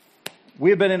We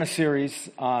have been in a series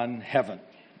on heaven.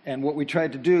 And what we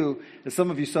tried to do is, some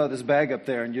of you saw this bag up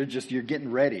there and you're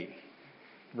getting ready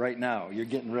right now. You're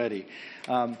getting ready.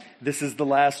 This is the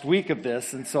last week of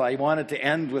this, and so I wanted to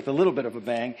end with a little bit of a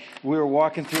bang. We were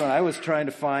walking through and I was trying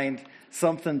to find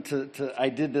something I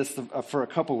did this for a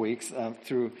couple weeks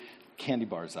through candy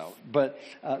bars out. But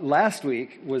last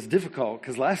week was difficult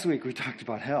because last week we talked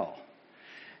about hell.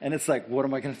 And it's like, what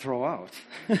am I going to throw out?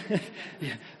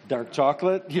 Dark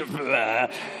chocolate?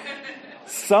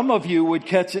 Some of you would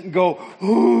catch it and go,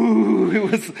 ooh.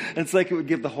 It's like it would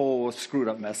give the whole screwed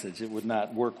up message. It would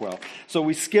not work well. So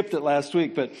we skipped it last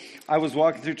week, but I was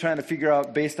walking through trying to figure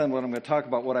out, based on what I'm going to talk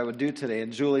about, what I would do today.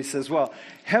 And Julie says, well,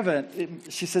 heaven,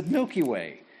 she said Milky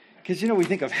Way. Because, we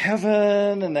think of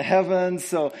heaven and the heavens.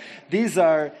 So this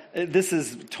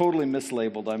is totally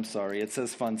mislabeled. I'm sorry. It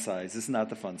says fun size. It's not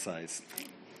the fun size.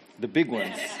 The big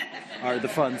ones are the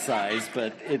fun size,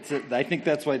 but I think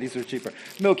that's why these are cheaper.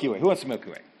 Milky Way. Who wants a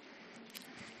Milky Way?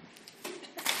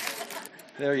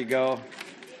 There you go.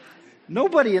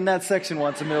 Nobody in that section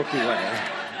wants a Milky Way.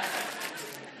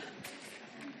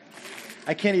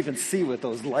 I can't even see with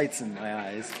those lights in my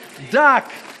eyes.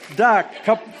 Doc,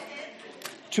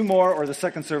 two more or the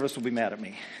second service will be mad at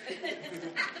me.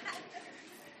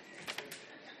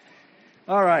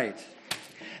 All right.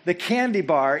 The candy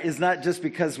bar is not just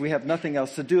because we have nothing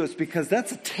else to do. It's because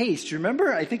that's a taste. You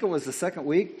remember? I think it was the second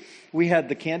week. We had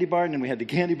the candy bar, and then we had the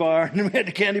candy bar, and then we had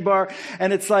the candy bar.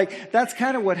 And it's like, that's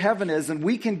kind of what heaven is. And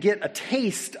we can get a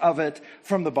taste of it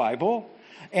from the Bible.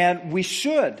 And we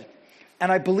should.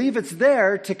 And I believe it's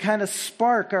there to kind of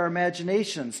spark our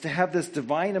imaginations, to have this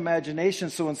divine imagination.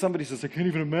 So when somebody says, I can't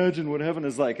even imagine what heaven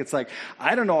is like, it's like,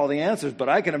 I don't know all the answers, but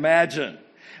I can imagine.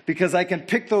 Because I can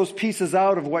pick those pieces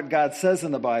out of what God says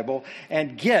in the Bible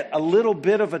and get a little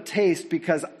bit of a taste,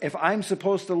 because if I'm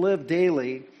supposed to live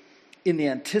daily in the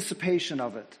anticipation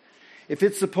of it, if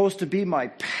it's supposed to be my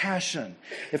passion,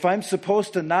 if I'm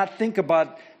supposed to not think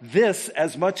about this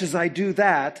as much as I do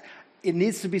that, it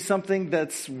needs to be something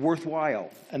that's worthwhile.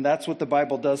 And that's what the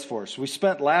Bible does for us. We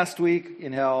spent last week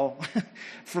in hell.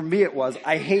 For me it was,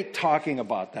 I hate talking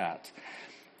about that.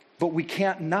 But we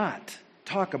can't not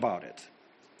talk about it.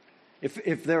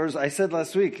 If there was, I said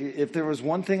last week, if there was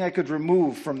one thing I could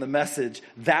remove from the message,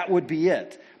 that would be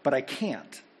it. But I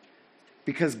can't,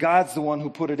 because God's the one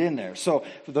who put it in there. So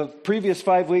for the previous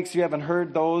 5 weeks, if you haven't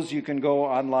heard those, you can go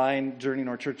online,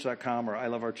 journeynorthchurch.com or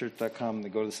iloveourchurch.com, and they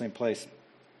go to the same place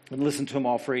and listen to them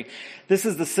all free. This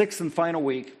is the sixth and final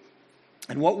week.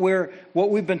 And what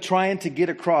we've been trying to get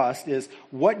across is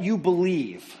what you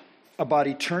believe about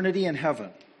eternity in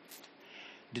heaven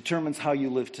determines how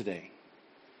you live today.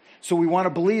 So we want to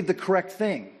believe the correct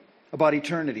thing about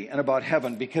eternity and about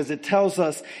heaven, because it shows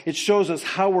us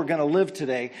how we're going to live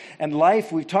today. And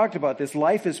life, we've talked about this,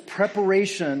 life is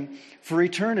preparation for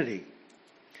eternity.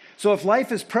 So if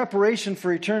life is preparation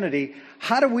for eternity,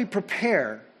 how do we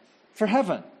prepare for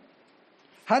heaven?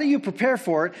 How do you prepare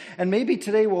for it? And maybe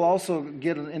today we'll also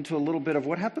get into a little bit of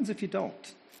what happens if you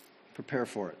don't prepare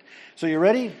for it. So you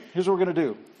ready? Here's what we're going to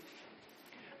do.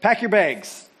 Pack your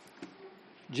bags.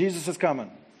 Jesus is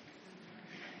coming.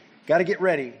 Got to get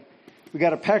ready. We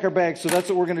got to pack our bags, so that's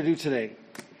what we're going to do today.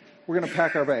 We're going to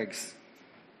pack our bags.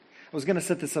 I was going to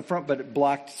set this up front, but it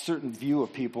blocked a certain view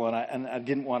of people, and I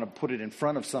didn't want to put it in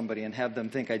front of somebody and have them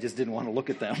think I just didn't want to look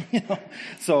at them.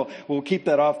 So we'll keep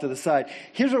that off to the side.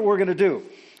 Here's what we're going to do.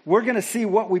 We're going to see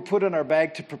what we put in our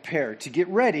bag to prepare, to get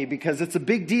ready, because it's a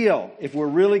big deal if we're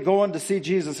really going to see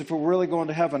Jesus, if we're really going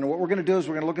to heaven. And what we're going to do is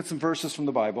we're going to look at some verses from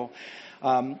the Bible.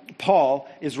 Paul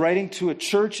is writing to a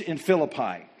church in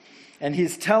Philippi. And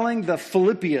he's telling the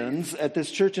Philippians at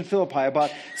this church in Philippi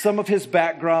about some of his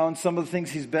background, some of the things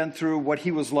he's been through, what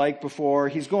he was like before.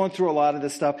 He's going through a lot of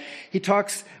this stuff. He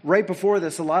talks right before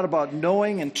this a lot about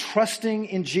knowing and trusting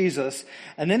in Jesus.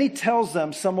 And then he tells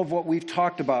them some of what we've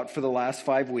talked about for the last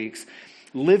 5 weeks,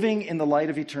 living in the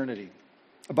light of eternity,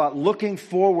 about looking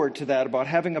forward to that, about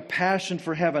having a passion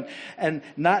for heaven, and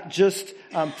not just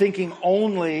thinking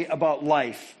only about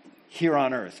life here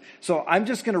on earth. So I'm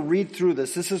just going to read through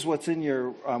this. This is what's in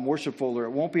your worship folder. It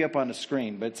won't be up on the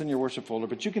screen, but it's in your worship folder.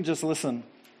 But you can just listen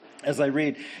as I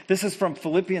read. This is from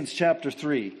Philippians chapter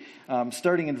 3,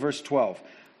 starting in verse 12.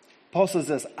 Paul says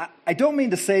this, I don't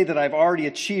mean to say that I've already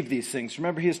achieved these things.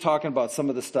 Remember, he was talking about some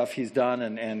of the stuff he's done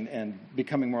and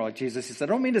becoming more like Jesus. He said,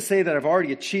 I don't mean to say that I've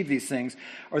already achieved these things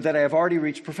or that I have already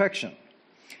reached perfection.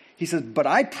 He says, but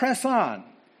I press on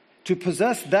to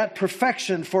possess that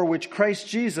perfection for which Christ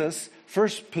Jesus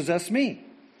first possessed me.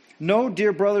 No,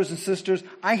 dear brothers and sisters,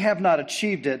 I have not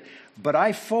achieved it, but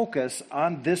I focus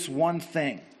on this one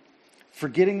thing,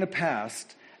 forgetting the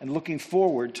past and looking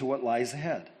forward to what lies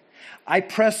ahead. I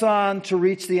press on to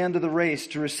reach the end of the race,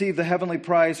 to receive the heavenly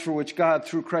prize for which God,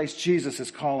 through Christ Jesus,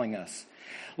 is calling us.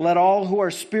 Let all who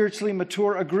are spiritually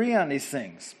mature agree on these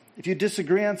things. If you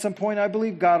disagree on some point, I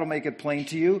believe God will make it plain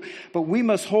to you, but we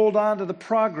must hold on to the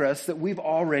progress that we've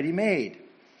already made.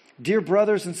 Dear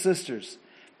brothers and sisters,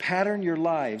 pattern your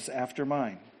lives after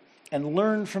mine, and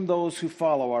learn from those who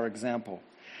follow our example.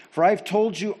 For I've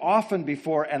told you often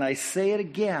before, and I say it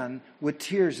again with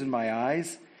tears in my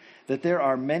eyes, that there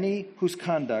are many whose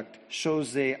conduct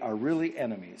shows they are really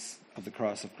enemies of the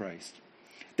cross of Christ.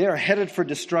 They are headed for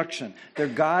destruction. Their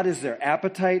God is their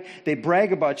appetite. They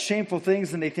brag about shameful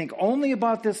things, and they think only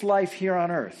about this life here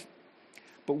on earth.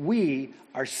 But we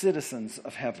are citizens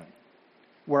of heaven,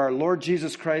 where our Lord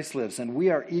Jesus Christ lives, and we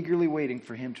are eagerly waiting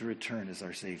for him to return as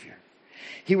our Savior.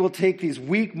 He will take these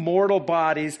weak mortal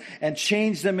bodies and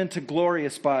change them into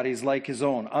glorious bodies like his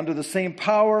own, under the same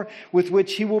power with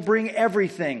which he will bring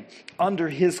everything under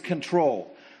his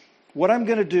control. What I'm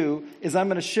going to do is I'm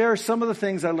going to share some of the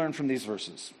things I learned from these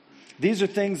verses. These are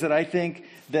things that I think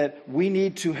that we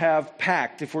need to have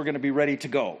packed if we're going to be ready to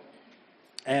go.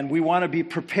 And we want to be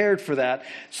prepared for that.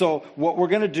 So what we're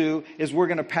going to do is we're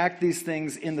going to pack these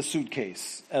things in the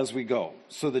suitcase as we go,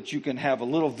 so that you can have a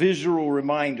little visual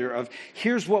reminder of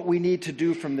here's what we need to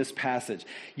do from this passage.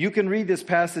 You can read this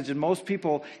passage, and most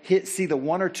people see the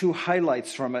one or two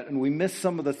highlights from it, and we miss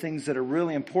some of the things that are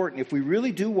really important if we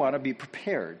really do want to be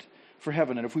prepared for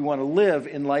heaven and if we want to live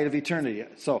in light of eternity.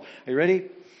 So are you ready?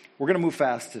 We're going to move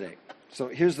fast today. So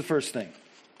here's the first thing.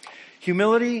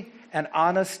 Humility and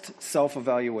honest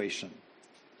self-evaluation.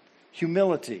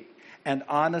 Humility and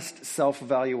honest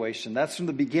self-evaluation. That's from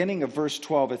the beginning of verse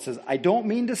 12. It says, I don't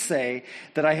mean to say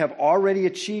that I have already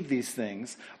achieved these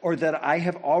things or that I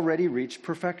have already reached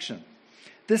perfection.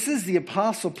 This is the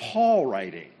Apostle Paul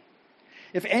writing.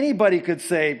 If anybody could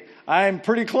say, I'm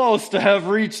pretty close to have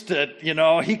reached it,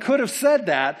 he could have said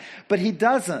that, but he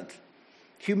doesn't.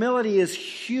 Humility is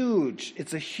huge.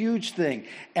 It's a huge thing.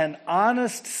 And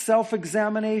honest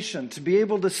self-examination, to be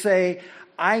able to say,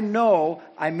 I know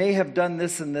I may have done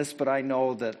this and this, but I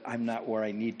know that I'm not where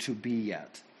I need to be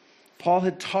yet. Paul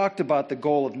had talked about the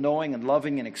goal of knowing and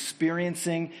loving and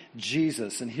experiencing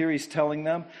Jesus. And here he's telling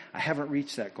them, I haven't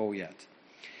reached that goal yet.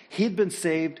 He'd been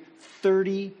saved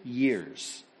 30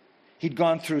 years. He'd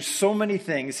gone through so many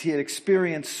things. He had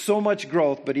experienced so much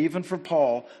growth, but even for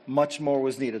Paul, much more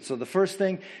was needed. So the first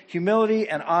thing, humility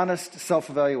and honest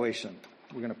self-evaluation.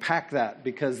 We're going to pack that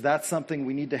because that's something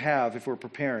we need to have if we're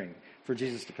preparing for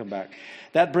Jesus to come back.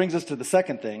 That brings us to the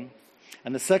second thing.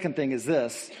 And the second thing is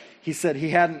this. He said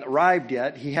he hadn't arrived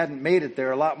yet. He hadn't made it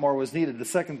there. A lot more was needed. The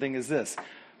second thing is this.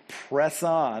 Press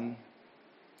on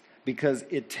because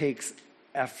it takes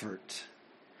effort.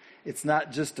 It's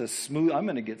not just a smooth, I'm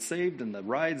going to get saved and the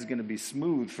ride's going to be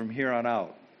smooth from here on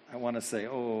out. I want to say,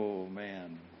 oh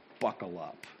man, buckle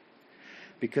up.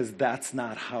 Because that's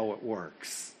not how it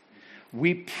works.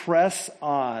 We press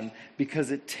on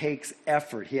because it takes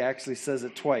effort. He actually says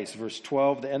it twice. Verse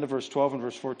 12, the end of verse 12 and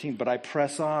verse 14. But I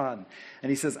press on.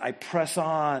 And he says, I press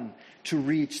on to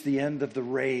reach the end of the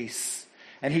race.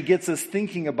 And he gets us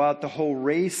thinking about the whole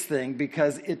race thing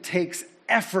because it takes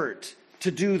effort to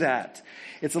do that.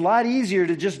 It's a lot easier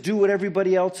to just do what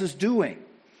everybody else is doing.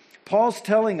 Paul's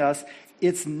telling us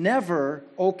it's never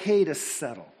okay to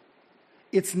settle.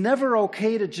 It's never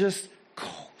okay to just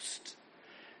coast.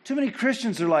 Too many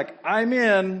Christians are like, I'm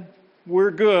in,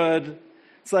 we're good.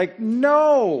 It's like,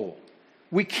 no,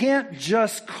 we can't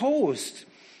just coast.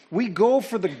 We go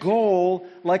for the goal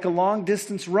like a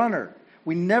long-distance runner.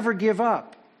 We never give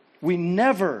up. We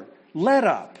never let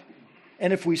up.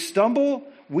 And if we stumble,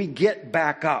 we get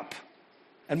back up.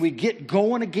 And we get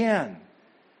going again.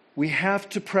 We have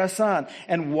to press on.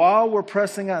 And while we're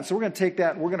pressing on, so we're going to take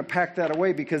that, we're going to pack that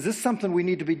away because this is something we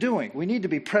need to be doing. We need to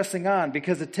be pressing on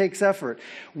because it takes effort.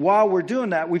 While we're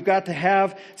doing that, we've got to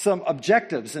have some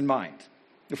objectives in mind.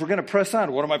 If we're going to press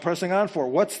on, what am I pressing on for?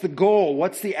 What's the goal?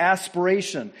 What's the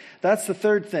aspiration? That's the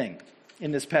third thing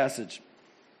in this passage.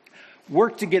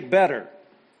 Work to get better.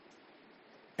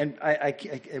 And I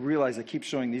realize I keep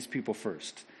showing these people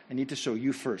first. I need to show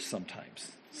you first sometimes.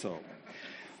 So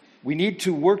we need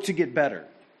to work to get better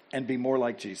and be more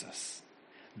like Jesus.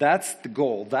 That's the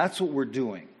goal. That's what we're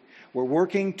doing. We're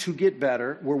working to get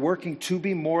better. We're working to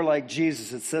be more like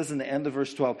Jesus. It says in the end of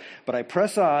verse 12, but I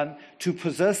press on to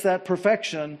possess that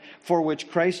perfection for which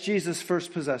Christ Jesus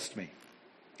first possessed me.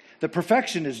 The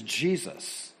perfection is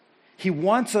Jesus. He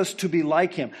wants us to be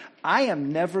like him. I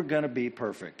am never going to be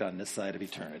perfect on this side of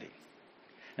eternity.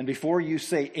 And before you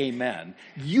say amen,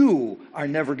 you are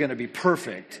never going to be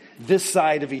perfect this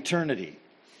side of eternity.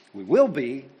 We will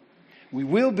be. We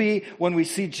will be when we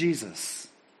see Jesus.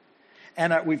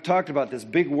 And we've talked about this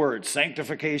big word,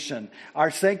 sanctification.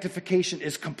 Our sanctification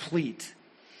is complete.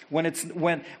 When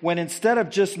instead of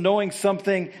just knowing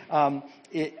something,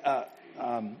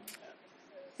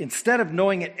 instead of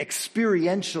knowing it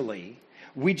experientially,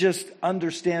 we just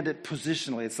understand it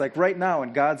positionally. It's like right now,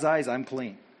 in God's eyes, I'm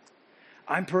clean.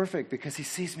 I'm perfect because he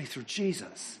sees me through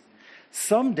Jesus.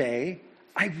 Someday,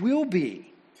 I will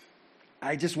be.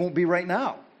 I just won't be right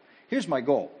now. Here's my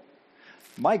goal.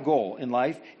 My goal in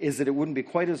life is that it wouldn't be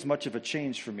quite as much of a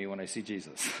change for me when I see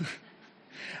Jesus.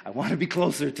 I want to be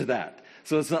closer to that.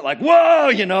 So it's not like,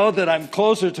 whoa, that I'm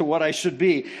closer to what I should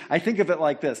be. I think of it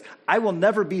like this. I will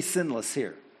never be sinless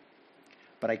here,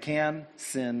 but I can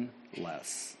sin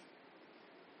less.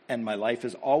 And my life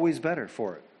is always better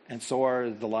for it. And so are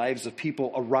the lives of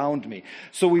people around me.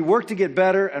 So we work to get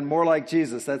better and more like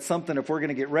Jesus. That's something, if we're going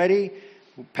to get ready,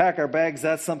 we'll pack our bags,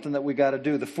 that's something that we got to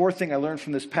do. The fourth thing I learned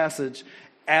from this passage,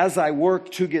 as I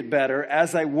work to get better,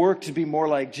 as I work to be more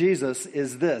like Jesus,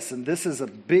 is this. And this is a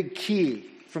big key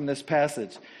from this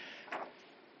passage.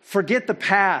 Forget the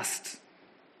past.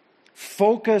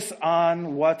 Focus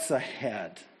on what's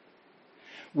ahead.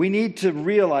 We need to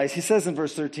realize, he says in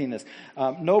verse 13 this,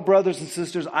 no, brothers and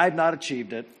sisters, I've not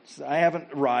achieved it. I haven't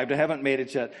arrived. I haven't made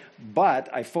it yet. But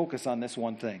I focus on this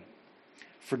one thing.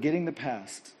 Forgetting the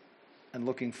past and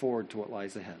looking forward to what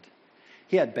lies ahead.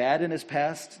 He had bad in his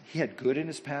past. He had good in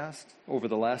his past over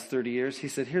the last 30 years. He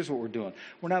said, here's what we're doing.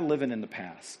 We're not living in the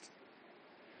past.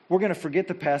 We're going to forget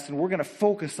the past and we're going to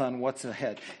focus on what's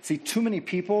ahead. See, too many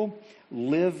people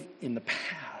live in the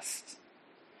past.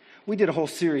 We did a whole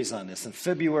series on this in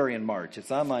February and March.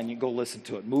 It's online. You can go listen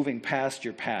to it. Moving past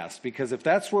your past. Because if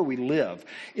that's where we live,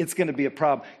 it's going to be a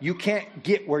problem. You can't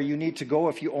get where you need to go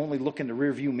if you only look in the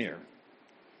rearview mirror.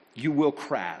 You will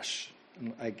crash.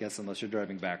 I guess unless you're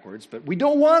driving backwards. But we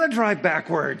don't want to drive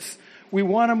backwards. We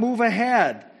want to move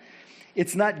ahead.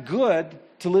 It's not good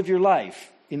to live your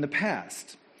life in the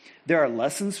past. There are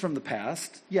lessons from the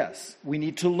past. Yes, we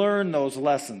need to learn those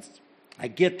lessons. I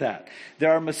get that.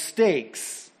 There are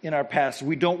mistakes in our past.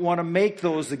 We don't want to make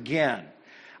those again.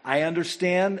 I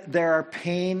understand there are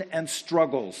pain and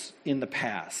struggles in the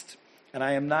past. And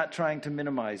I am not trying to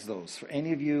minimize those for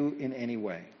any of you in any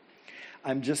way.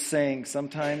 I'm just saying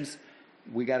sometimes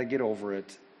we got to get over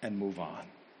it and move on.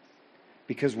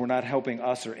 Because we're not helping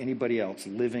us or anybody else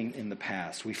living in the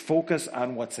past. We focus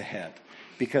on what's ahead.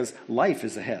 Because life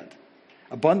is ahead.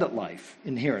 Abundant life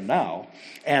in here and now.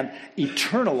 And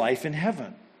eternal life in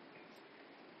heaven.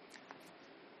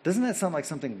 Doesn't that sound like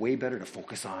something way better to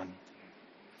focus on?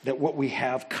 That what we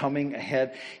have coming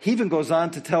ahead. He even goes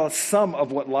on to tell us some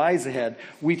of what lies ahead.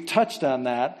 We've touched on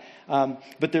that.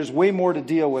 But there's way more to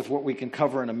deal with what we can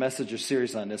cover in a message or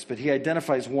series on this. But he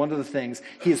identifies one of the things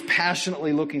he is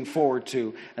passionately looking forward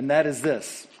to. And that is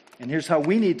this. And here's how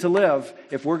we need to live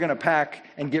if we're going to pack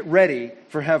and get ready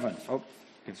for heaven. Oh,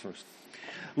 kids first.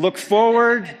 Look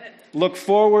forward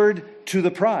to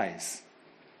the prize.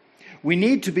 We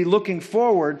need to be looking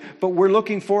forward, but we're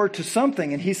looking forward to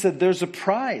something. And he said there's a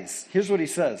prize. Here's what he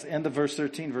says, end of verse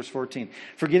 13, verse 14.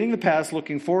 Forgetting the past,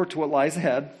 looking forward to what lies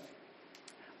ahead,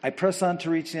 I press on to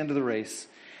reach the end of the race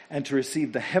and to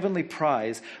receive the heavenly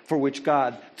prize for which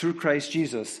God, through Christ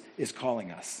Jesus, is calling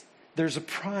us. There's a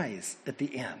prize at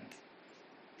the end.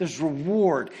 There's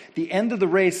reward. The end of the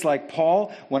race, like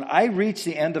Paul, when I reach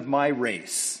the end of my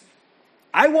race,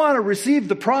 I want to receive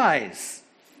the prize.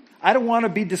 I don't want to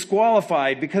be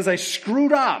disqualified because I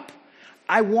screwed up.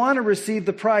 I want to receive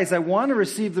the prize. I want to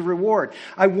receive the reward.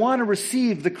 I want to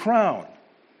receive the crown.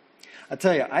 I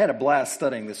tell you, I had a blast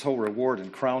studying this whole reward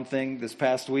and crown thing this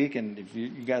past week, and if you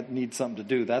need something to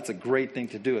do, that's a great thing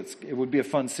to do. It would be a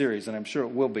fun series, and I'm sure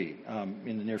it will be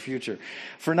in the near future.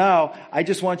 For now, I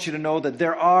just want you to know that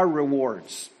there are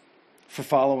rewards for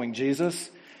following Jesus,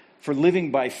 for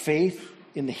living by faith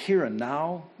in the here and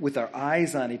now with our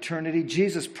eyes on eternity.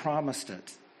 Jesus promised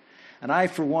it. And I,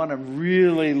 for one, am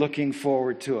really looking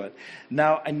forward to it.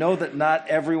 Now, I know that not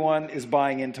everyone is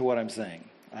buying into what I'm saying.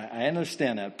 I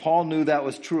understand that. Paul knew that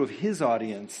was true of his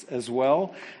audience as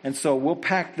well. And so we'll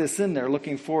pack this in there,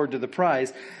 looking forward to the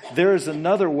prize. There is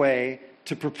another way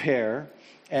to prepare,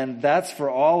 and that's for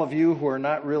all of you who are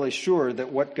not really sure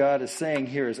that what God is saying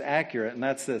here is accurate, and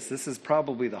that's this. This is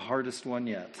probably the hardest one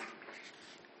yet.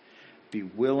 Be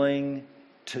willing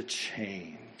to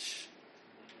change.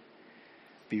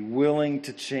 Be willing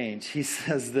to change. He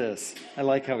says this. I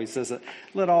like how he says it.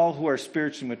 Let all who are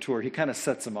spiritually mature, he kind of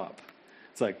sets them up.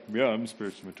 It's like, yeah, I'm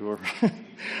spiritually mature.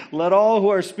 Let all who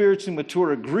are spiritually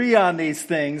mature agree on these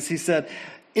things. He said,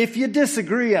 if you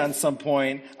disagree on some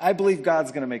point, I believe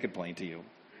God's going to make it plain to you.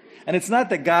 And it's not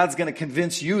that God's going to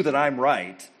convince you that I'm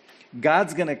right.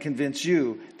 God's going to convince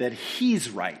you that He's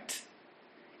right.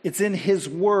 It's in His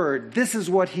Word. This is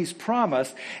what He's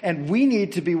promised, and we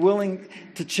need to be willing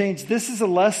to change. This is a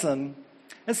lesson.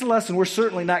 It's a lesson we're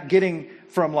certainly not getting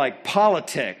from like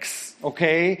politics,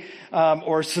 okay,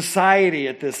 or society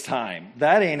at this time.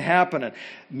 That ain't happening.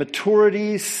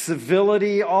 Maturity,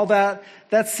 civility, all that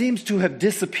seems to have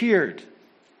disappeared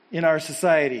in our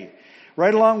society.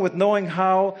 Right along with knowing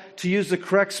how to use the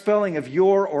correct spelling of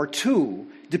your or to,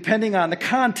 depending on the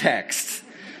context.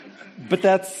 But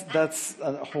that's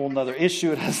a whole nother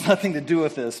issue. It has nothing to do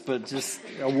with this, but just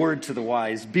a word to the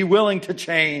wise. Be willing to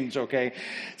change, okay?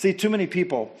 See, too many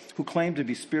people who claim to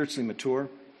be spiritually mature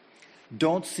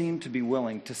don't seem to be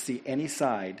willing to see any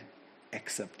side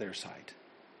except their side.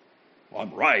 Well,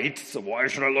 I'm right, so why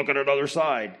should I look at another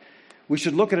side? We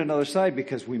should look at another side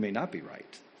because we may not be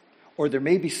right. Or there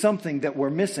may be something that we're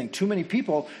missing. Too many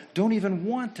people don't even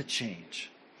want to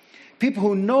change. People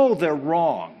who know they're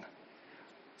wrong.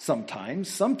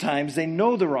 Sometimes they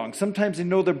know they're wrong. Sometimes they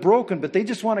know they're broken, but they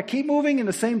just want to keep moving in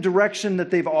the same direction that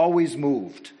they've always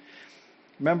moved.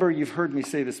 Remember, you've heard me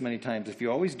say this many times. If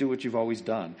you always do what you've always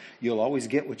done, you'll always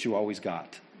get what you always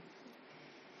got.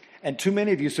 And too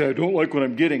many of you say, I don't like what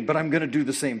I'm getting, but I'm going to do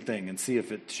the same thing and see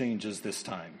if it changes this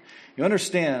time. You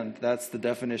understand that's the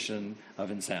definition of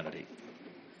insanity.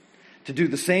 To do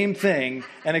the same thing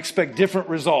and expect different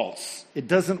results. It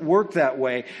doesn't work that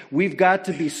way. We've got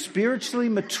to be spiritually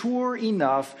mature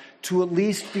enough to at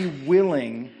least be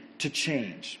willing to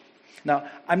change. Now,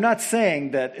 I'm not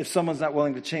saying that if someone's not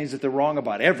willing to change that they're wrong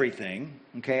about everything.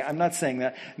 Okay, I'm not saying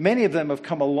that. Many of them have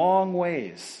come a long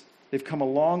ways. They've come a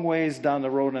long ways down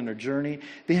the road on their journey.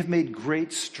 They have made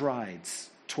great strides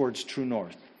towards true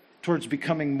north, towards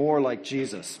becoming more like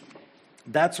Jesus.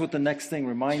 That's what the next thing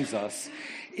reminds us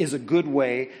is a good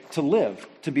way to live,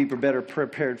 to be better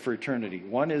prepared for eternity.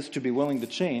 One is to be willing to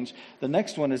change. The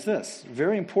next one is this,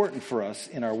 very important for us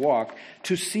in our walk,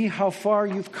 to see how far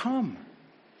you've come.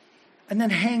 And then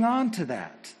hang on to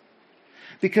that.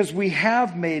 Because we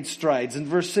have made strides. In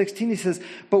verse 16 he says,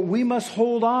 but we must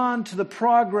hold on to the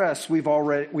progress we've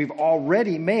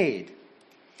already made.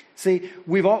 See,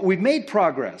 we've made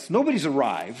progress. Nobody's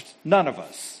arrived, none of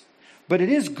us. But it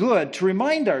is good to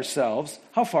remind ourselves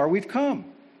how far we've come.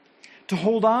 To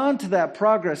hold on to that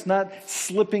progress, not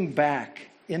slipping back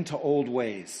into old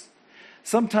ways.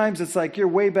 Sometimes it's like you're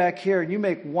way back here and you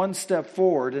make one step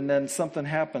forward and then something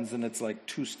happens and it's like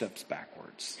 2 steps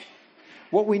backwards.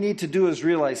 What we need to do is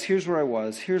realize, here's where I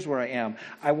was, here's where I am.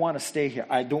 I want to stay here.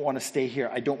 I don't want to stay here.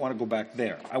 I don't want to go back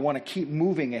there. I want to keep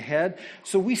moving ahead.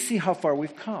 So we see how far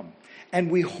we've come. And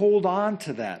we hold on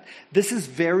to that. This is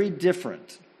very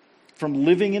different from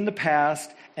living in the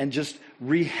past and just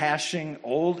rehashing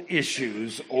old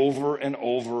issues over and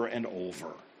over and over.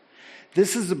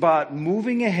 This is about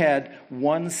moving ahead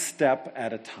one step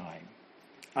at a time.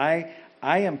 I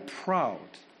am proud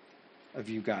of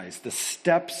you guys. The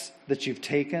steps that you've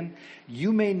taken,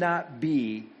 you may not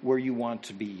be where you want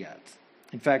to be yet.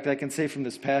 In fact, I can say from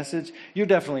this passage, you're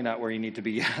definitely not where you need to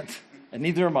be yet. And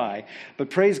neither am I. But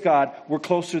praise God, we're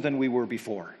closer than we were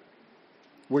before.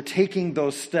 We're taking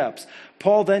those steps.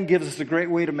 Paul then gives us a great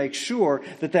way to make sure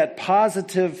that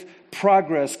positive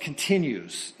progress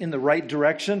continues in the right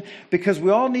direction, because we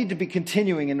all need to be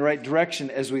continuing in the right direction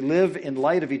as we live in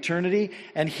light of eternity.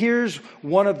 And here's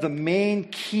one of the main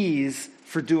keys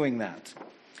for doing that.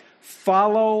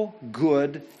 Follow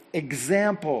good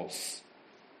examples.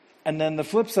 And then the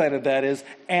flip side of that is,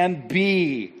 and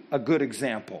be a good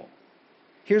example.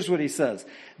 Here's what he says.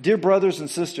 Dear brothers and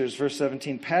sisters, verse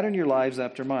 17, pattern your lives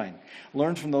after mine.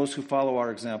 Learn from those who follow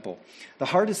our example. The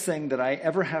hardest thing that I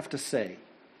ever have to say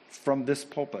from this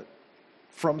pulpit,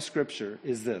 from Scripture,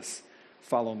 is this: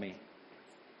 follow me.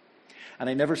 And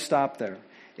I never stop there.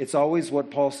 It's always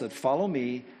what Paul said, follow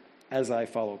me as I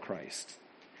follow Christ.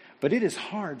 But it is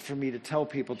hard for me to tell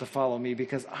people to follow me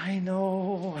because I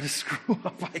know what a screw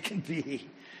up I can be.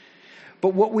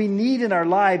 But what we need in our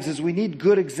lives is we need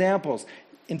good examples.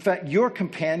 In fact, your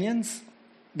companions,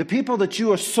 the people that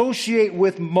you associate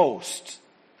with most,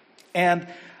 and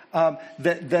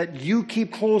that you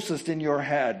keep closest in your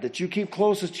head, that you keep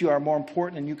closest to you, are more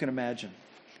important than you can imagine.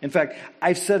 In fact,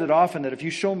 I've said it often that if you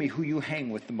show me who you hang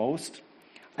with the most,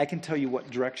 I can tell you what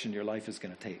direction your life is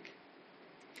going to take.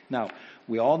 Now,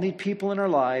 we all need people in our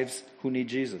lives who need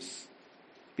Jesus,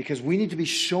 because we need to be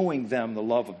showing them the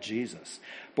love of Jesus.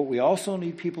 But we also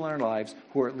need people in our lives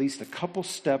who are at least a couple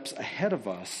steps ahead of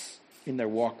us in their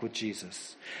walk with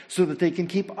Jesus, so that they can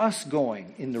keep us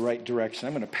going in the right direction.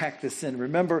 I'm going to pack this in.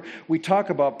 Remember, we talk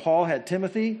about Paul had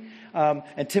Timothy.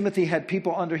 and Timothy had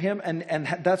people under him,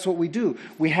 and that's what we do.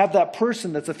 We have that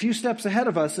person that's a few steps ahead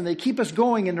of us, and they keep us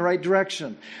going in the right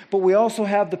direction. But we also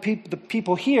have the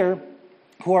people here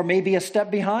who are maybe a step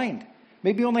behind,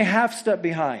 maybe only half step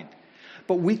behind.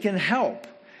 But we can help,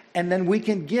 and then we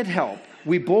can get help.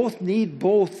 We both need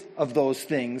both of those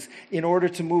things in order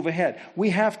to move ahead. We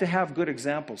have to have good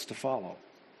examples to follow,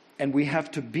 and we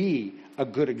have to be a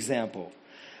good example.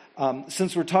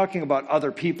 Since we're talking about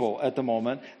other people at the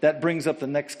moment, that brings up the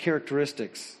next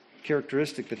characteristic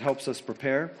that helps us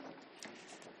prepare.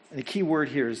 And the key word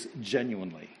here is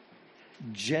genuinely.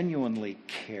 Genuinely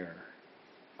care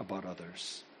about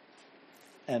others.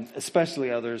 And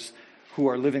especially others who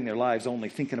are living their lives only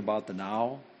thinking about the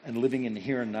now and living in the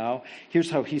here and now. Here's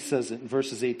how he says it in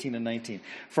verses 18 and 19.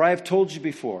 For I have told you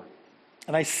before,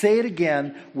 and I say it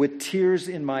again with tears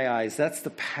in my eyes. That's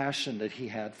the passion that he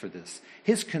had for this.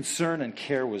 His concern and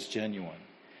care was genuine.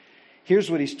 Here's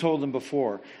what he's told them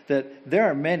before, that there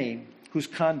are many whose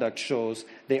conduct shows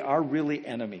they are really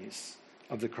enemies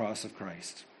of the cross of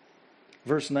Christ.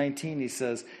 Verse 19, he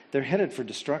says, they're headed for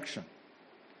destruction.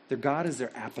 Their God is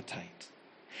their appetite.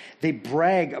 They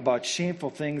brag about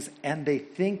shameful things, and they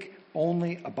think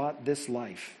only about this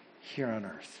life here on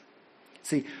earth.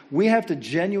 See, we have to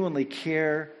genuinely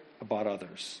care about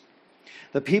others.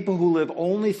 The people who live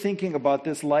only thinking about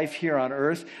this life here on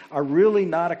earth are really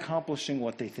not accomplishing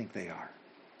what they think they are.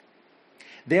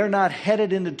 They're not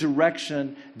headed in the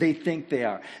direction they think they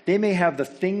are. They may have the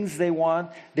things they want.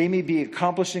 They may be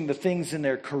accomplishing the things in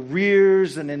their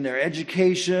careers and in their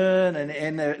education,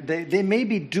 and they may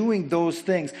be doing those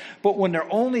things. But when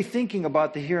they're only thinking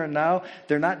about the here and now,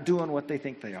 they're not doing what they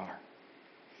think they are.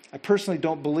 I personally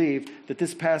don't believe that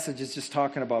this passage is just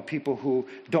talking about people who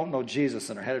don't know Jesus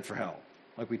and are headed for hell,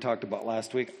 like we talked about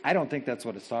last week. I don't think that's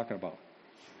what it's talking about.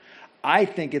 I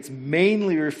think it's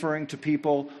mainly referring to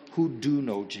people who do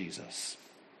know Jesus.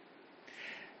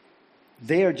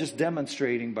 They are just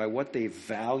demonstrating by what they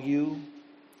value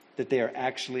that they are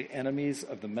actually enemies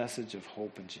of the message of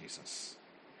hope in Jesus.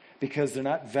 Because they're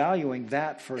not valuing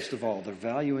that, first of all. They're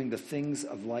valuing the things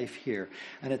of life here.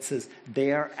 And it says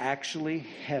they are actually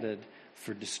headed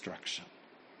for destruction.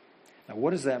 Now,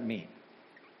 what does that mean?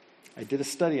 I did a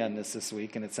study on this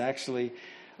week, and it's actually,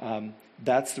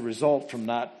 that's the result from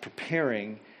not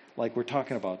preparing like we're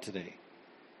talking about today.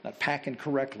 Not packing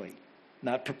correctly.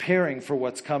 Not preparing for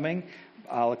what's coming.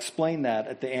 I'll explain that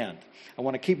at the end. I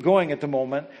want to keep going at the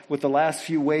moment with the last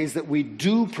few ways that we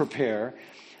do prepare.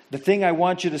 The thing I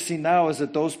want you to see now is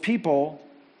that those people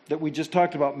that we just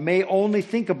talked about may only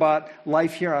think about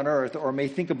life here on earth, or may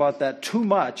think about that too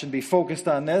much and be focused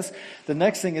on this. The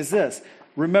next thing is this.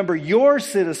 Remember, your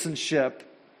citizenship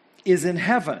is in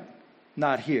heaven,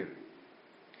 not here.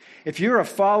 If you're a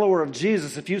follower of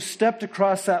Jesus, if you stepped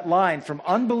across that line from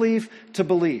unbelief to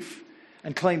belief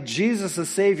and claimed Jesus as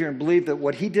Savior and believed that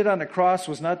what he did on the cross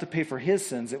was not to pay for his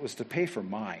sins, it was to pay for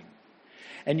mine.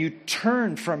 And you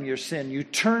turn from your sin, you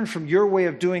turn from your way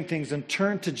of doing things and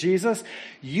turn to Jesus,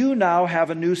 you now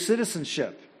have a new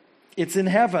citizenship. It's in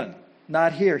heaven,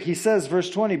 not here. He says,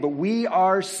 verse 20, but we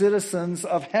are citizens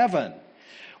of heaven,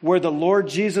 where the Lord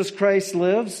Jesus Christ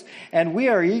lives, and we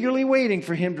are eagerly waiting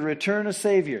for him to return a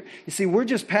Savior. You see, we're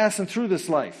just passing through this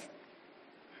life.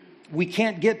 We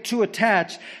can't get too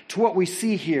attached to what we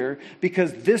see here,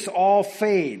 because this all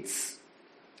fades.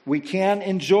 We can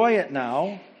enjoy it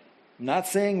now. I'm not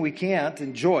saying we can't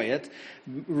enjoy it.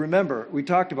 Remember, we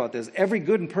talked about this. Every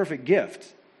good and perfect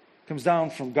gift comes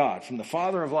down from God, from the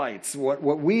Father of lights. What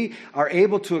we are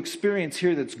able to experience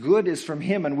here that's good is from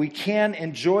him, and we can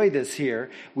enjoy this here.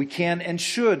 We can and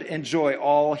should enjoy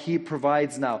all he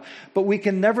provides now. But we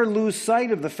can never lose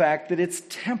sight of the fact that it's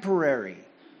temporary.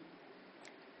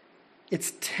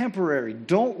 It's temporary.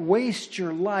 Don't waste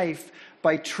your life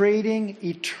by trading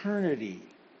eternity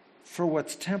for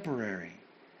what's temporary.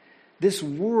 This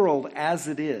world as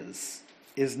it is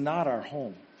not our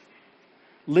home.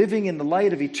 Living in the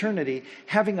light of eternity,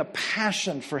 having a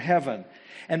passion for heaven,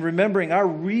 and remembering our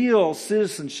real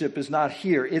citizenship is not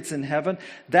here, it's in heaven,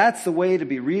 that's the way to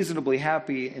be reasonably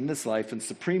happy in this life and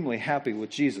supremely happy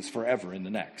with Jesus forever in the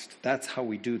next. That's how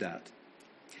we do that.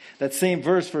 That same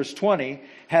verse, verse 20,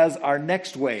 has our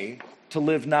next way to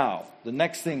live now. The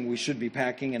next thing we should be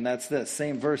packing, and that's this.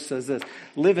 Same verse says this.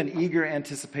 Live in eager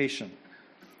anticipation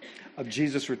of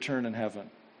Jesus' return in heaven.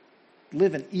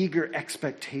 Live in eager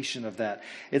expectation of that.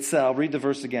 I'll read the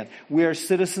verse again. We are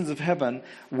citizens of heaven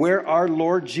where our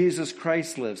Lord Jesus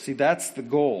Christ lives. See, that's the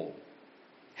goal.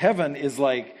 Heaven is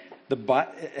like,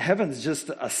 heaven's just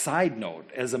a side note,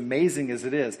 as amazing as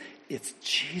it is. It's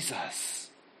Jesus.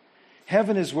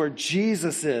 Heaven is where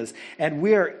Jesus is, and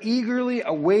we are eagerly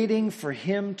awaiting for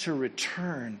him to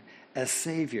return as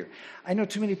Savior. I know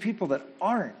too many people that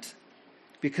aren't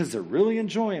because they're really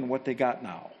enjoying what they got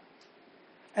now.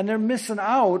 And they're missing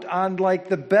out on like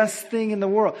the best thing in the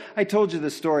world. I told you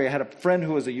this story. I had a friend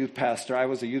who was a youth pastor. I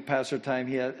was a youth pastor at the time.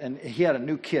 He had a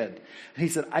new kid. And he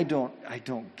said, I don't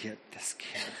get this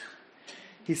kid.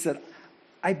 He said,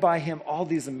 I buy him all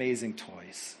these amazing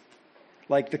toys.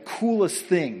 Like the coolest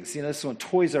things. You know, this is when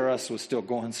Toys R Us was still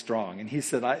going strong. And he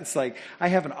said, it's like, I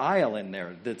have an aisle in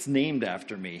there that's named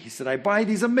after me. He said, I buy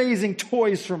these amazing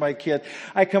toys for my kid.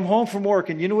 I come home from work,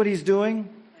 and you know what he's doing?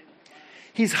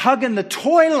 He's hugging the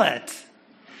toilet.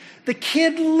 The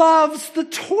kid loves the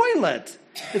toilet.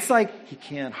 It's like he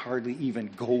can't hardly even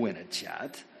go in it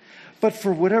yet. But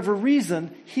for whatever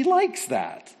reason, he likes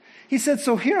that. He said,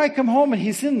 so here I come home and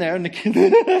he's in there and the kid,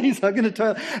 he's hugging the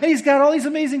toilet. And he's got all these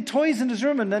amazing toys in his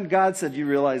room. And then God said, you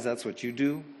realize that's what you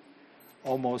do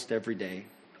almost every day?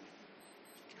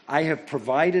 I have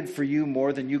provided for you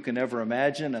more than you can ever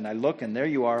imagine. And I look and there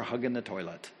you are hugging the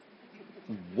toilet.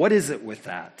 What is it with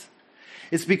that?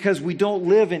 It's because we don't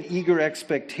live in eager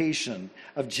expectation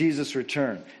of Jesus'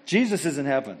 return. Jesus is in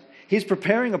heaven. He's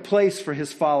preparing a place for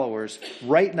his followers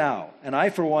right now. And I,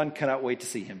 for one, cannot wait to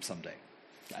see him someday.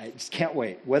 I just can't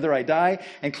wait. Whether I die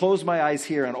and close my eyes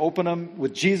here and open them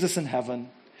with Jesus in heaven,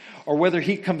 or whether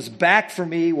he comes back for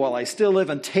me while I still live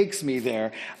and takes me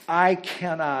there, I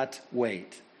cannot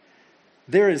wait.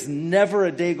 There is never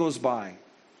a day goes by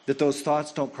that those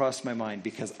thoughts don't cross my mind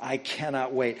because I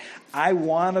cannot wait. I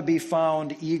want to be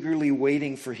found eagerly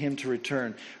waiting for him to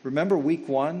return. Remember week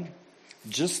 1?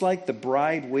 Just like the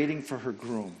bride waiting for her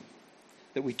groom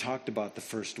that we talked about the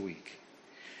first week.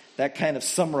 That kind of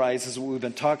summarizes what we've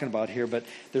been talking about here, but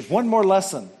there's one more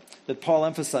lesson that Paul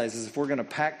emphasizes if we're going to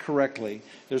pack correctly.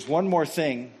 There's one more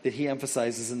thing that he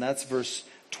emphasizes, and that's verse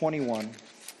 21,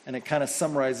 and it kind of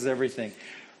summarizes everything.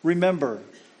 Remember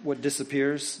what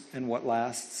disappears and what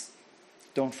lasts.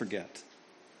 Don't forget.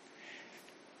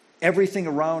 Everything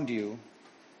around you,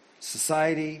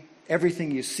 society,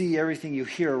 everything you see, everything you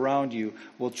hear around you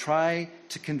will try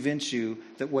to convince you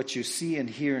that what you see and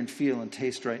hear and feel and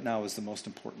taste right now is the most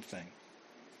important thing.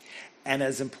 And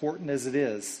as important as it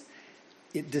is,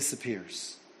 it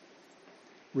disappears.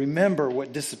 Remember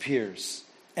what disappears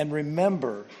and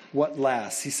remember what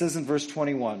lasts. He says in verse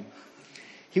 21,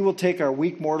 he will take our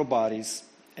weak mortal bodies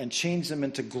and change them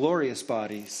into glorious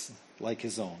bodies like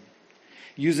his own,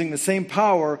 using the same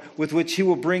power with which he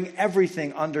will bring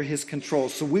everything under his control.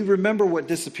 So we remember what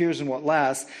disappears and what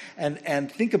lasts,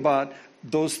 and think about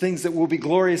those things that will be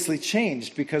gloriously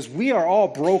changed, because we are all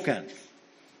broken,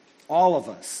 all of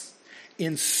us,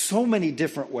 in so many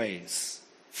different ways,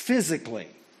 physically,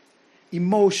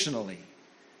 emotionally,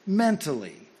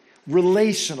 mentally,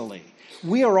 relationally.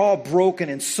 We are all broken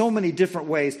in so many different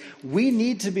ways. We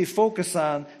need to be focusing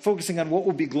on what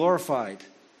will be glorified,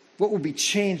 what will be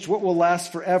changed, what will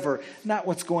last forever, not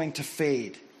what's going to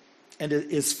fade and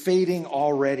it is fading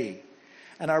already.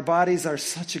 And our bodies are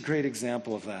such a great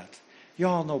example of that. You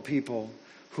all know people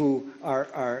who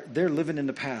they're living in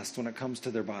the past when it comes to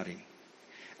their body.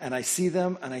 And I see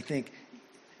them and I think,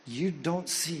 you don't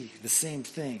see the same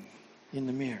thing in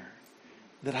the mirror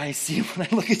that I see when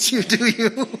I look at you, do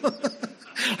you?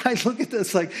 I look at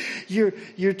this like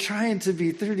you're trying to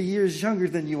be 30 years younger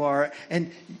than you are,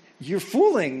 and you're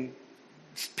fooling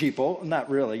people. Not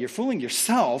really. You're fooling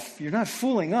yourself. You're not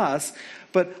fooling us.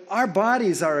 But our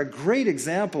bodies are a great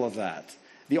example of that.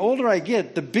 The older I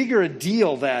get, the bigger a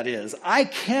deal that is. I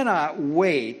cannot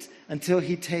wait until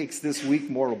he takes this weak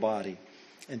mortal body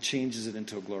and changes it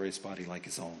into a glorious body like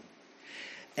his own.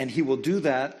 And he will do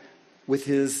that with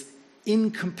his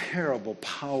incomparable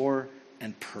power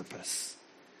and purpose.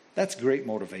 That's great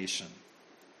motivation.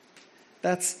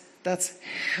 That's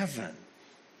heaven.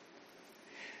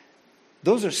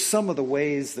 Those are some of the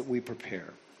ways that we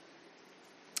prepare.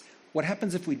 What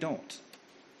happens if we don't?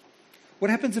 What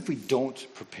happens if we don't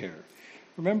prepare?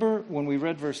 Remember when we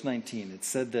read verse 19, it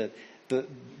said that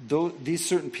these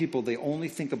certain people, they only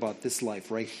think about this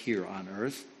life right here on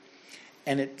earth.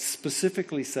 And it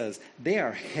specifically says they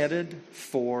are headed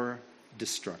for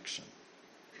destruction.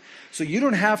 So you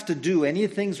don't have to do any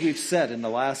of the things we've said in the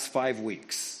last 5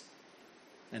 weeks.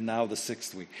 And now the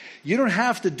 6th week. You don't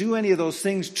have to do any of those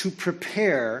things to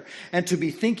prepare and to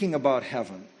be thinking about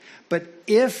heaven. But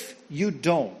if you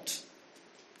don't,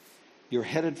 you're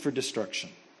headed for destruction.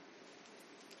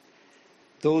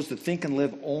 Those that think and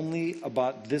live only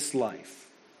about this life,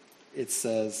 it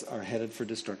says, are headed for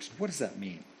destruction. What does that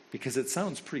mean? Because it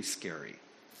sounds pretty scary.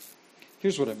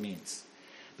 Here's what it means.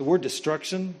 The word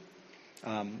destruction,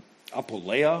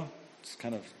 apoleia, Just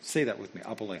kind of say that with me,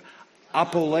 apoleia.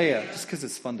 Apoleia, just because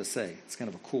it's fun to say. It's kind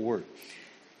of a cool word.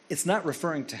 It's not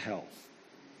referring to hell.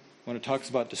 When it talks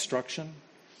about destruction,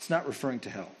 it's not referring to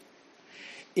hell.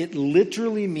 It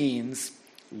literally means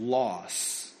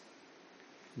loss,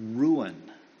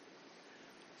 ruin,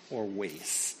 or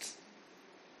waste.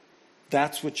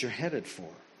 That's what you're headed for.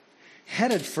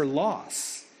 Headed for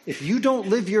loss. If you don't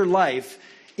live your life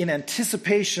in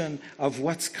anticipation of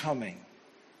what's coming,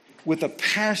 with a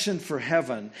passion for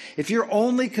heaven, if you're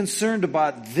only concerned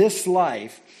about this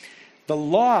life, the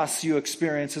loss you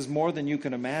experience is more than you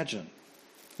can imagine.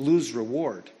 Lose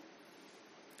reward.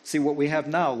 See, what we have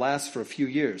now lasts for a few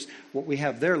years. What we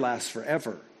have there lasts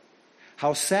forever.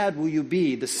 How sad will you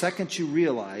be the second you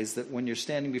realize that when you're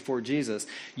standing before Jesus,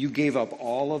 you gave up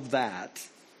all of that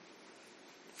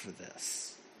for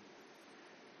this?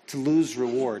 To lose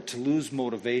reward, to lose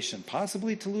motivation,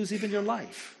 possibly to lose even your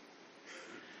life.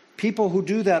 People who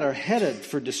do that are headed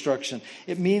for destruction.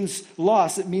 It means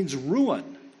loss. It means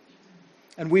ruin.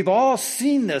 And we've all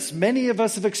seen this. Many of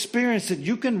us have experienced it.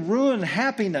 You can ruin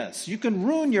happiness. You can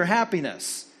ruin your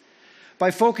happiness by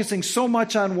focusing so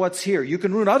much on what's here. You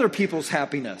can ruin other people's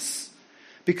happiness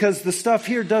because the stuff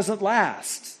here doesn't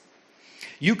last.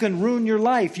 You can ruin your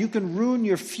life. You can ruin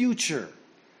your future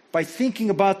by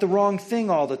thinking about the wrong thing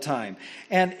all the time.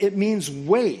 And it means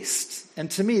waste.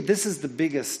 And to me, this is the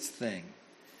biggest thing.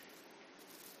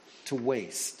 To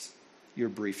waste your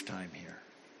brief time here.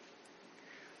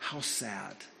 How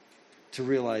sad to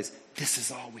realize this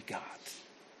is all we got.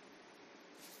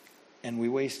 And we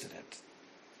wasted it.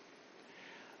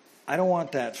 I don't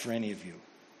want that for any of you.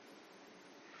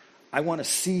 I want to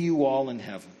see you all in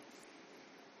heaven.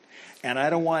 And I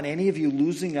don't want any of you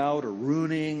losing out or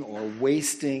ruining or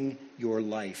wasting your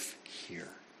life here.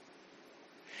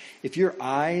 If your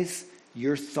eyes,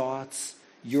 your thoughts,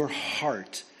 your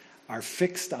heart are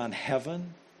fixed on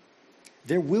heaven,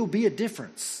 there will be a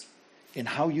difference in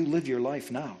how you live your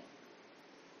life now.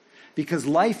 Because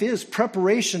life is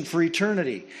preparation for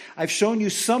eternity. I've shown you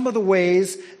some of the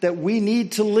ways that we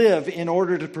need to live in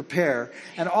order to prepare.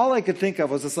 And all I could think of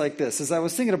was just like this. As I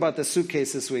was thinking about this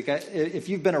suitcase this week, if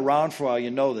you've been around for a while,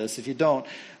 you know this. If you don't,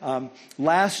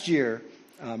 last year,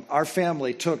 our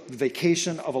family took the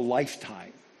vacation of a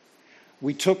lifetime.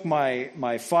 We took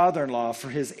my father-in-law for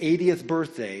his 80th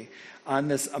birthday on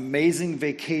this amazing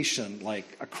vacation, like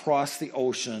across the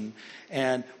ocean,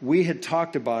 and we had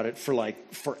talked about it for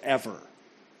like forever.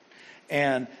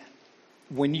 And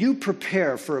when you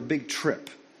prepare for a big trip,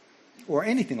 or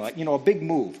anything like, a big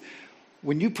move,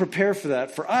 when you prepare for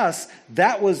that, for us,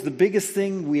 that was the biggest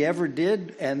thing we ever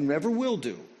did and ever will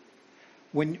do.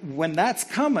 When that's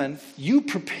coming, you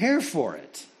prepare for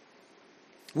it.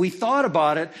 We thought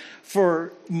about it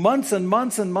for months and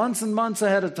months and months and months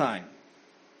ahead of time.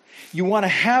 You want to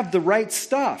have the right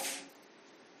stuff.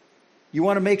 You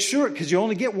want to make sure, because you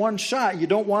only get one shot. You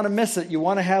don't want to miss it. You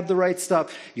want to have the right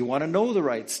stuff. You want to know the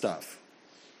right stuff.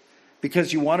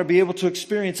 Because you want to be able to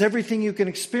experience everything you can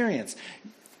experience.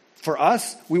 For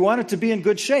us, we wanted to be in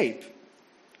good shape.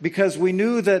 Because we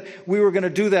knew that we were going to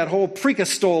do that whole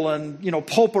Preakastolin,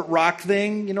 pulpit rock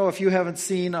thing. If you haven't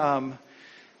seen,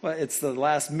 it's the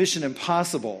last Mission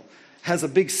Impossible. Has a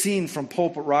big scene from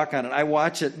Pulpit Rock on it. I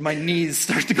watch it, my knees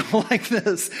start to go like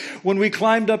this. When we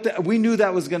climbed up, we knew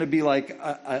that was going to be like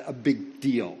a big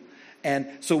deal. And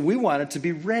so we wanted to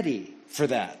be ready for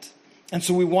that. And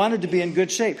so we wanted to be in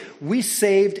good shape. We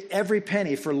saved every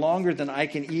penny for longer than I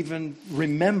can even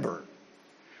remember.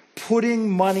 Putting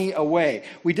money away.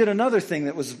 We did another thing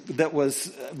that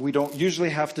was we don't usually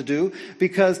have to do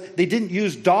because they didn't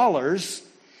use dollars.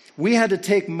 We had to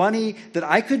take money that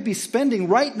I could be spending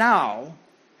right now,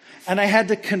 and I had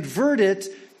to convert it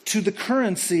to the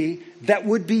currency that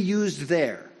would be used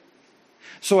there.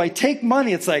 So I take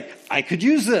money, it's like, I could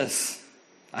use this.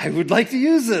 I would like to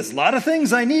use this. A lot of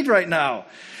things I need right now.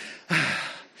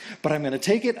 But I'm going to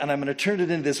take it, and I'm going to turn it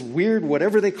into this weird,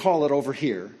 whatever they call it over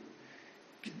here.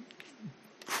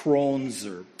 Krones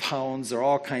or pounds or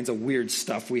all kinds of weird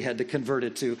stuff we had to convert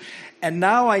it to. And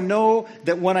now I know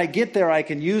that when I get there I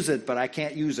can use it, but I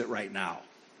can't use it right now.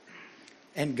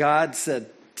 And God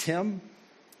said, Tim,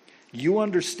 you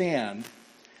understand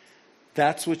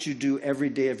that's what you do every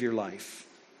day of your life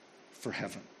for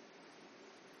heaven.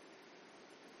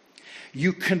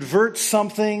 You convert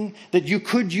something that you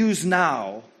could use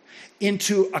now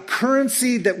into a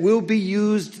currency that will be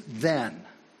used then.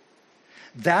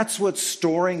 That's what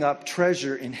storing up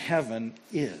treasure in heaven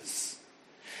is.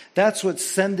 That's what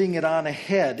sending it on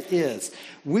ahead is.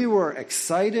 We were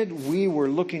excited. We were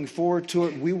looking forward to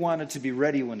it. We wanted to be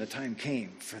ready when the time came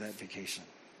for that vacation.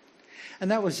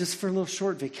 And that was just for a little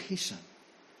short vacation.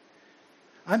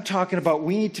 I'm talking about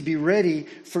we need to be ready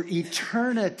for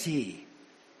eternity.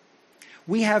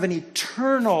 We have an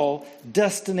eternal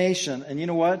destination. And you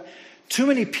know what? Too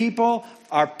many people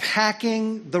are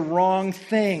packing the wrong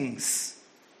things.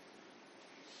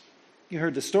 You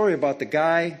heard the story about the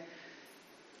guy.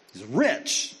 He's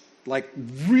rich, like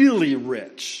really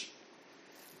rich.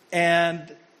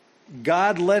 And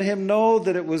God let him know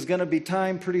that it was going to be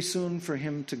time pretty soon for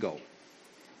him to go.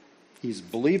 He's a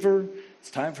believer. It's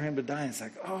time for him to die. And it's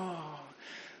like, oh,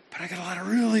 but I got a lot of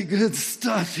really good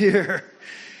stuff here.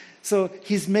 So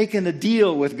he's making a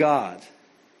deal with God.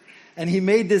 And he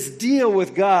made this deal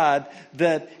with God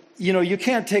that, you know, you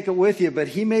can't take it with you, but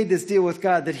he made this deal with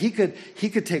God that he could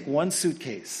take one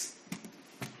suitcase.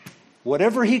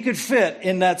 Whatever he could fit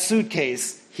in that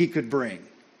suitcase, he could bring.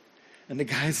 And the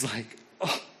guy's like,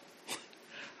 oh,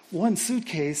 one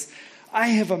suitcase? I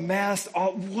have amassed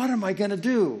all, what am I going to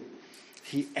do?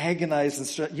 He agonized and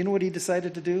stressed. You know what he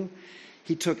decided to do?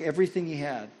 He took everything he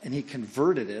had and he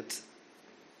converted it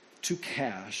to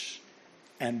cash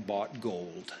and bought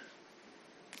gold.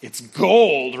 It's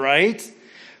gold, right?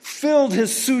 Filled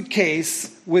his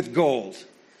suitcase with gold.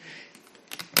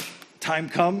 Time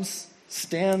comes,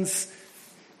 stands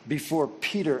before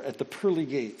Peter at the pearly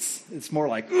gates. It's more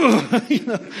like, you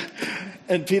know.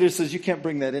 And Peter says, you can't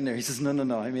bring that in there. He says,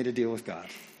 no, I made a deal with God.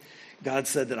 God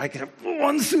said that I could have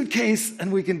one suitcase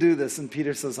and we can do this. And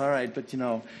Peter says, all right, but you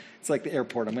know, it's like the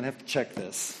airport. I'm going to have to check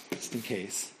this just in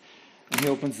case. And he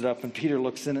opens it up and Peter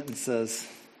looks in it and says,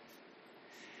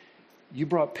 you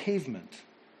brought pavement.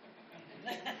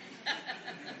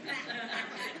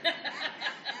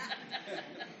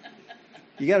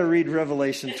 You got to read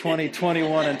Revelation 20,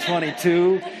 21, and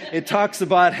 22. It talks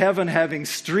about heaven having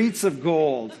streets of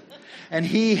gold. And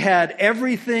he had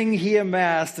everything he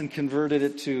amassed and converted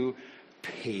it to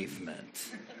pavement.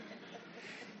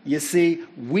 You see,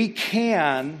 we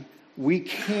can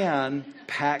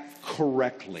pack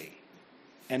correctly.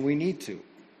 And we need to.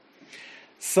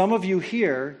 Some of you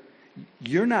here,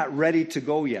 you're not ready to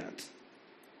go yet.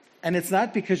 And it's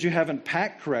not because you haven't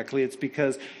packed correctly. It's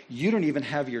because you don't even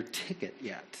have your ticket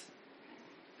yet.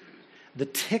 The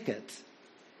ticket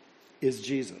is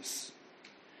Jesus.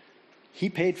 He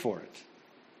paid for it.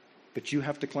 But you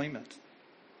have to claim it.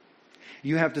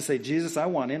 You have to say, Jesus, I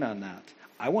want in on that.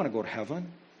 I want to go to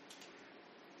heaven.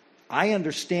 I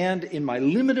understand in my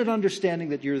limited understanding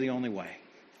that you're the only way.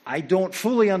 I don't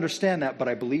fully understand that, but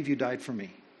I believe you died for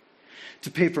me. To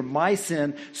pay for my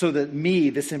sin so that me,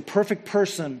 this imperfect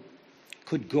person,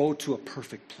 could go to a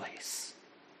perfect place.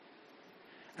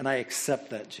 And I accept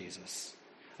that, Jesus.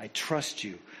 I trust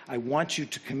you. I want you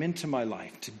to come into my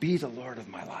life, to be the Lord of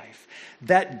my life.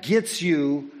 That gets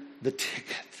you the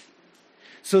ticket.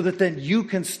 So that then you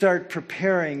can start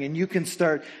preparing and you can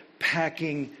start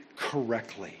packing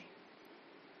correctly.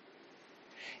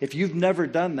 If you've never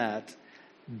done that,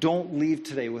 don't leave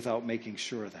today without making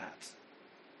sure of that.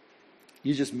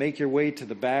 You just make your way to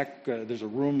the back. There's a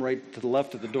room right to the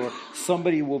left of the door.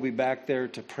 Somebody will be back there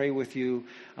to pray with you.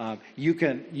 You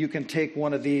can take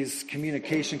one of these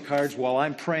communication cards while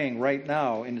I'm praying right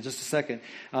now in just a second.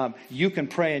 You can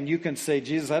pray and you can say,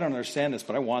 Jesus, I don't understand this,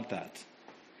 but I want that.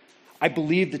 I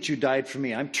believe that you died for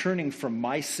me. I'm turning from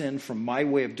my sin, from my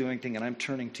way of doing things, and I'm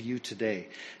turning to you today.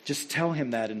 Just tell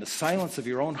him that in the silence of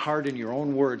your own heart and your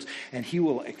own words, and he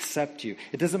will accept you.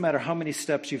 It doesn't matter how many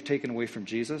steps you've taken away from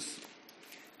Jesus.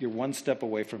 You're one step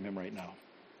away from him right now,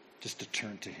 just to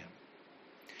turn to him.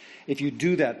 If you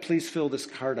do that, please fill this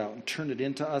card out and turn it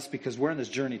into us, because we're on this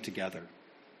journey together.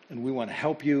 And we want to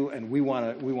help you, and we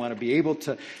want to be able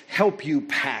to help you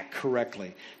pack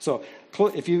correctly. So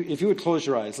if you would close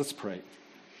your eyes, let's pray.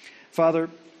 Father,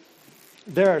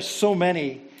 there are so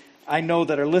many I know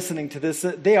that are listening to this.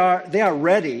 They are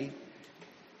ready.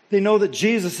 They know that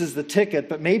Jesus is the ticket,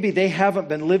 but maybe they haven't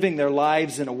been living their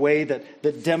lives in a way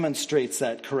that demonstrates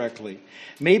that correctly.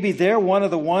 Maybe they're one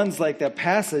of the ones like that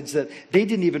passage that they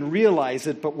didn't even realize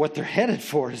it, but what they're headed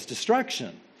for is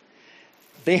destruction.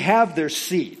 They have their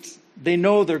seat. They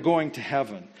know they're going to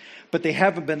heaven, but they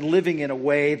haven't been living in a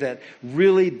way that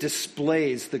really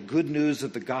displays the good news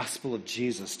of the gospel of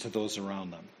Jesus to those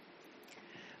around them.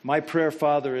 My prayer,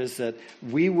 Father, is that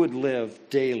we would live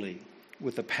daily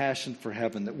with a passion for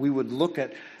heaven, that we would look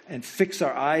at and fix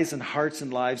our eyes and hearts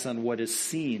and lives on what is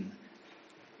seen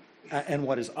and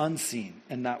what is unseen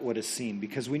and not what is seen,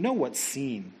 because we know what's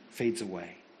seen fades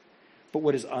away, but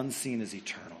what is unseen is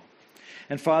eternal.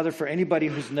 And Father, for anybody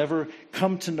who's never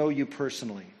come to know you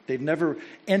personally, they've never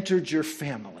entered your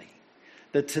family,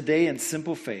 that today in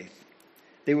simple faith,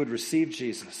 they would receive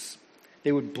Jesus.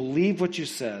 They would believe what you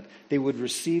said. They would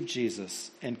receive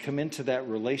Jesus and come into that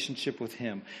relationship with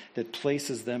him that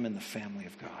places them in the family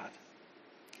of God.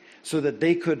 So that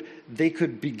they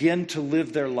could begin to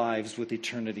live their lives with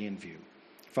eternity in view.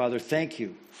 Father, thank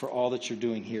you for all that you're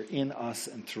doing here in us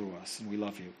and through us. And we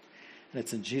love you. And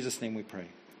it's in Jesus' name we pray.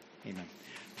 Amen.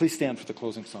 Please stand for the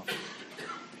closing song.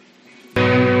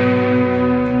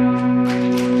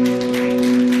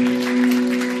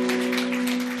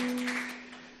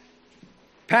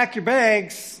 Pack your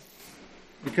bags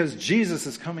because Jesus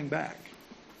is coming back.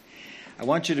 I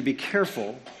want you to be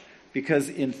careful because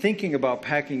in thinking about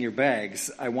packing your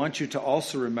bags, I want you to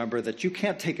also remember that you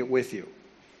can't take it with you.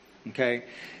 Okay?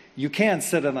 You can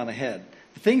set it on ahead.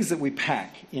 The things that we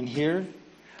pack in here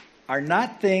are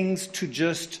not things to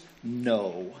just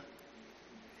know.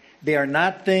 They are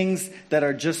not things that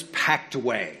are just packed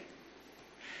away.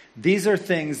 These are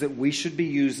things that we should be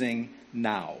using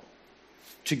now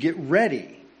to get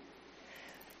ready.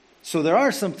 So there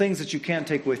are some things that you can't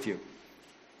take with you.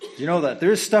 You know that.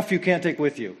 There's stuff you can't take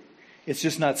with you. It's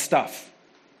just not stuff.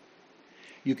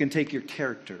 You can take your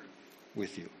character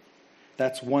with you.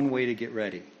 That's one way to get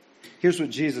ready. Here's what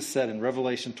Jesus said in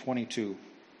Revelation 22.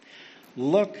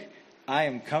 Look, I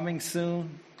am coming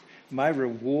soon. My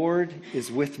reward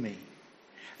is with me.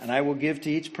 And I will give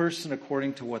to each person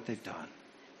according to what they've done.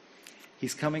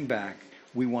 He's coming back.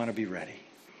 We want to be ready.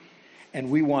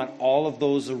 And we want all of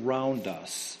those around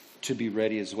us to be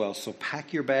ready as well. So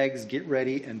pack your bags, get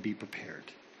ready, and be prepared.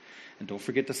 And don't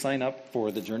forget to sign up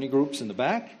for the journey groups in the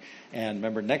back. And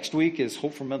remember, next week is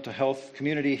Hope for Mental Health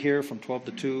community here from 12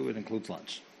 to 2. It includes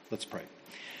lunch. Let's pray.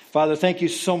 Father, thank you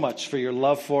so much for your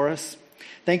love for us.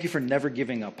 Thank you for never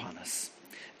giving up on us.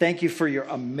 Thank you for your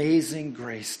amazing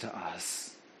grace to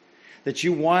us. That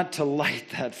you want to light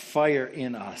that fire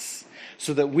in us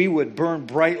so that we would burn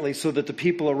brightly, so that the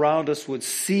people around us would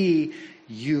see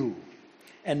you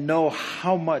and know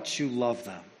how much you love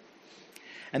them.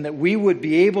 And that we would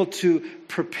be able to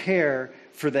prepare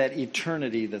for that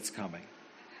eternity that's coming.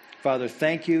 Father,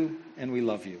 thank you, and we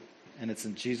love you. And it's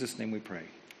in Jesus' name we pray.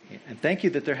 And thank you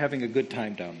that they're having a good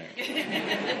time down there.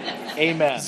 Amen.